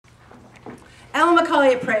Ellen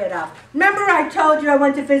McCauley at Pray It Up. Remember I told you I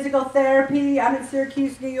went to physical therapy? I'm in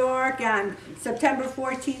Syracuse, New York on September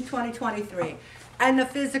 14, 2023. And the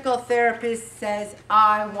physical therapist says,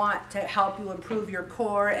 I want to help you improve your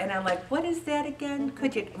core. And I'm like, what is that again?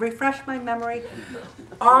 Could you refresh my memory?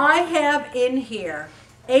 I have in here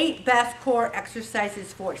 8 best core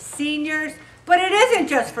exercises for seniors, but it isn't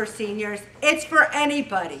just for seniors, it's for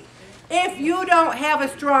anybody. If you don't have a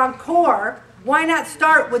strong core, why not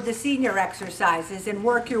start with the senior exercises and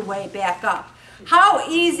work your way back up? How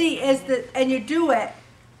easy is the, and you do it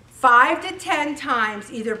 5 to 10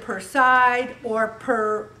 times either per side or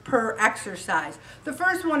per exercise. The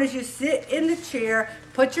first one is you sit in the chair,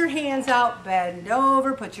 put your hands out, bend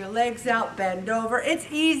over, put your legs out, bend over. It's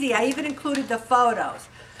easy. I even included the photos.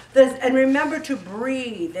 And remember to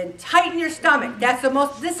breathe and tighten your stomach. That's the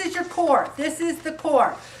most, this is your core. This is the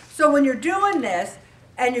core. So when you're doing this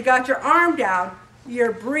and you got your arm down,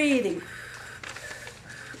 you're breathing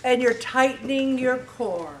and you're tightening your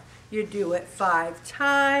core. You do it 5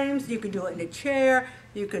 times. You can do it in a chair.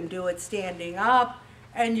 You can do it standing up.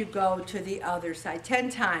 And you go to the other side 10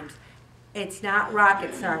 times. It's not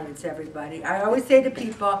rocket science, everybody. I always say to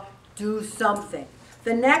people, do something.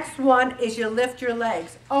 The next one is you lift your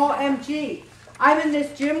legs. OMG. I'm in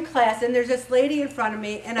this gym class, and there's this lady in front of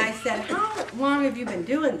me, and I said, how long have you been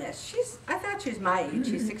doing this? I thought she was my age.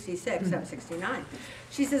 She's 66. I'm 69.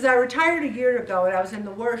 She says, I retired a year ago, and I was in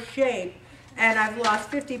the worst shape. And I've lost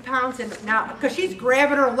 50 pounds and now, because she's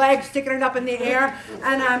grabbing her legs, sticking it up in the air,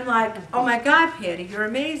 and I'm like, oh my God, Patty, you're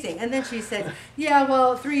amazing. And then she said, yeah,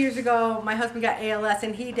 well, 3 years ago, my husband got ALS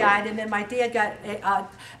and he died, and then my dad got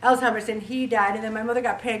Alzheimer's and he died, and then my mother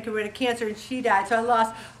got pancreatic cancer and she died. So I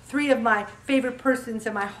lost 3 of my favorite persons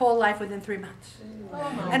in my whole life within 3 months.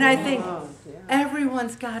 And I think,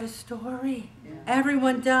 everyone's got a story.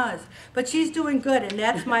 Everyone does. But she's doing good, and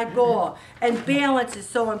that's my goal. And balance is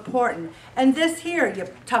so important. And this here, you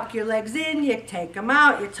tuck your legs in, you take them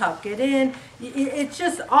out, you tuck it in. It's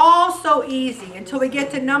just all so easy until we get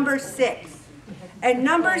to number 6. And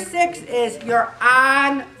number 6 is you're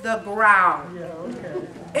on the ground.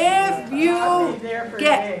 If you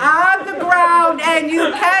get on the ground and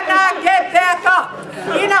you cannot get back up.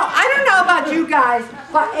 You know, I don't know about you guys,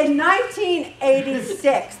 but in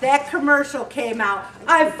 1986, that commercial came out.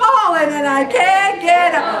 I've fallen and I can't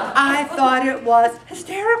get up. I thought it was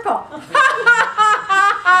hysterical.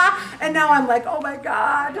 And now I'm like, oh my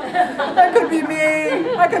God, that could be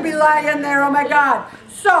me. I could be lying there, oh my God.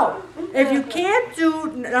 So, if you can't do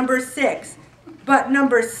number 6, but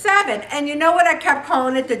number 7, and you know what I kept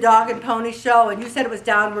calling it, the dog and pony show, and you said it was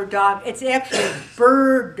downward dog. It's actually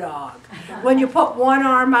bird dog. When you put one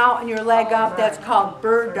arm out and your leg up, that's called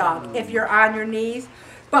bird dog, if you're on your knees.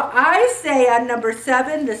 But I say on number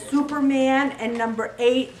 7, the Superman, and number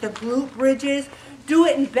 8, the glute bridges, do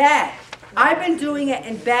it in bed. I've been doing it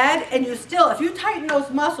in bed, and you still, if you tighten those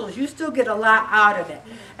muscles, you still get a lot out of it.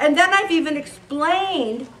 And then I've even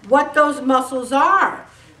explained what those muscles are.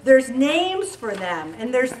 There's names for them,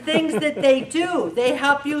 and there's things that they do. They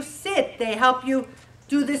help you sit. They help you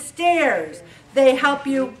do the stairs. They help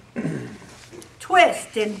you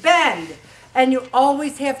twist and bend, and you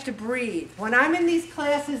always have to breathe. When I'm in these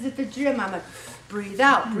classes at the gym, I'm like, breathe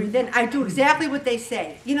out, breathe in. I do exactly what they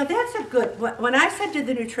say. You know, that's a good, when I said to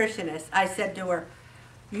the nutritionist, I said to her,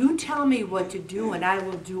 you tell me what to do, and I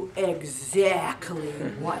will do exactly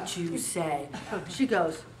what you say. She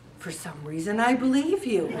goes, for some reason, I believe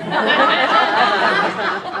you. She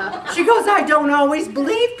goes, I don't always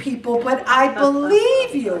believe people, but I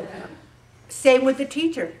believe you. Same with the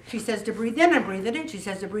teacher. She says to breathe in, I'm breathing in. She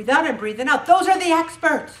says to breathe out, I'm breathing out. Those are the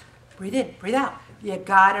experts. Breathe in, breathe out. You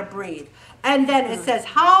gotta breathe. And then it says,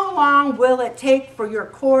 how long will it take for your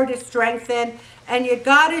core to strengthen? And you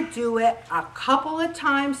gotta do it a couple of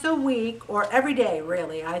times a week, or every day,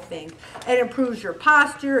 really, I think. It improves your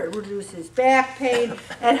posture, it reduces back pain,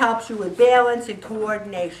 it helps you with balance and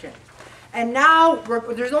coordination. And now,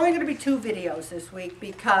 there's only gonna be 2 videos this week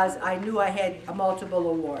because I knew I had multiple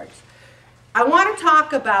awards. I want to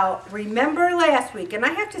talk about, remember last week, and I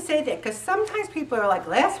have to say that because sometimes people are like,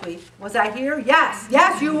 last week, was I here? Yes,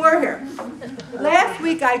 yes, you were here. Last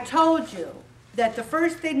week I told you that the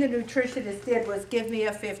first thing the nutritionist did was give me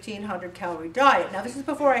a 1,500 calorie diet. Now this is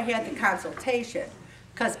before I had the consultation,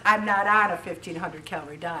 because I'm not on a 1,500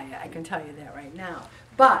 calorie diet, I can tell you that right now.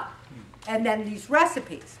 But, and then these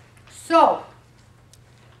recipes. So,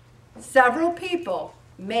 several people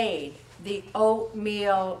made the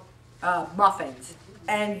oatmeal muffins,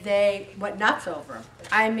 and they went nuts over them.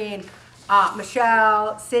 I mean,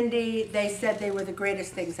 Michelle, Cindy, they said they were the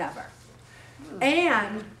greatest things ever.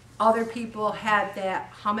 And other people had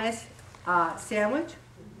that hummus sandwich,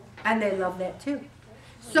 and they love that too.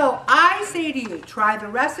 So I say to you, try the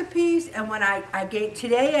recipes, and when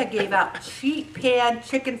today I gave out sheet pan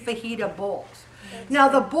chicken fajita bowls. Now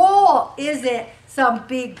the bowl isn't some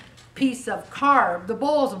big piece of carb. The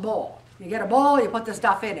bowl's a bowl. You get a bowl, you put the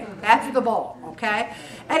stuff in it. That's the bowl, okay?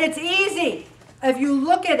 And it's easy. If you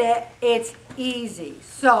look at it, it's easy.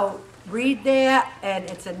 So read that, and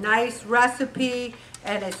it's a nice recipe,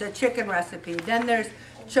 and it's a chicken recipe. Then there's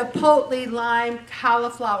chipotle lime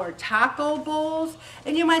cauliflower taco bowls.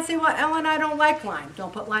 And you might say, well, Ellen, I don't like lime.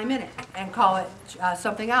 Don't put lime in it and call it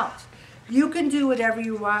something else. You can do whatever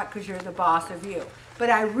you want because you're the boss of you. But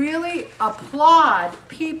I really applaud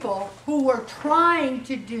people who were trying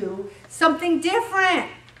to do something different.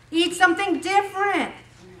 Eat something different.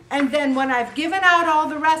 And then when I've given out all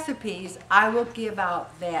the recipes, I will give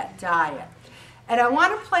out that diet. And I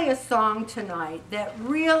want to play a song tonight that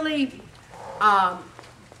really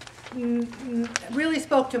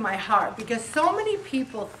spoke to my heart, because so many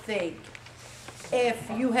people think if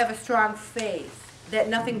you have a strong faith that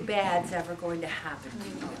nothing bad's ever going to happen to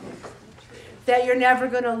you, that you're never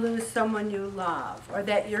going to lose someone you love, or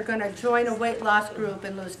that you're going to join a weight loss group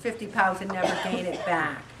and lose 50 pounds and never gain it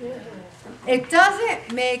back. It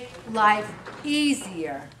doesn't make life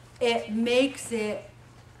easier. It makes it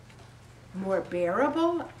more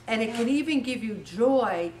bearable, and it can even give you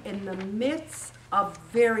joy in the midst of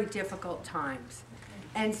very difficult times.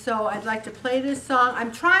 And so I'd like to play this song.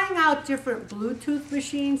 I'm trying out different Bluetooth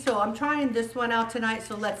machines, so I'm trying this one out tonight,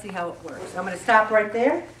 so let's see how it works. I'm going to stop right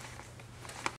there.